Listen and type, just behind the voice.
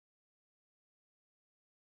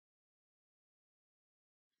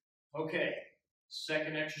Okay,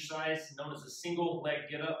 second exercise known as a single leg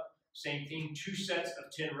get up. Same thing, 2 sets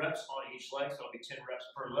of 10 reps on each leg, so it'll be 10 reps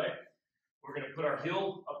per leg. We're going to put our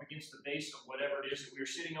heel up against the base of whatever it is that we are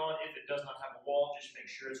sitting on. If it does not have a wall, just make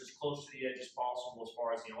sure it's as close to the edge as possible as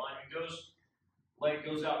far as the alignment goes. Leg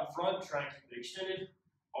goes out in front, try and keep it extended.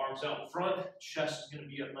 Arms out in front, chest is going to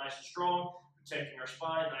be up nice and strong, protecting our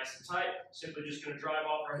spine nice and tight. Simply just going to drive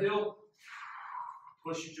off our heel,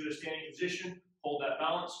 push into a standing position, hold that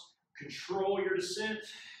balance, control your descent,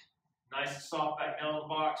 nice and soft back down the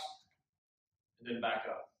box, and then back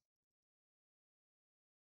up.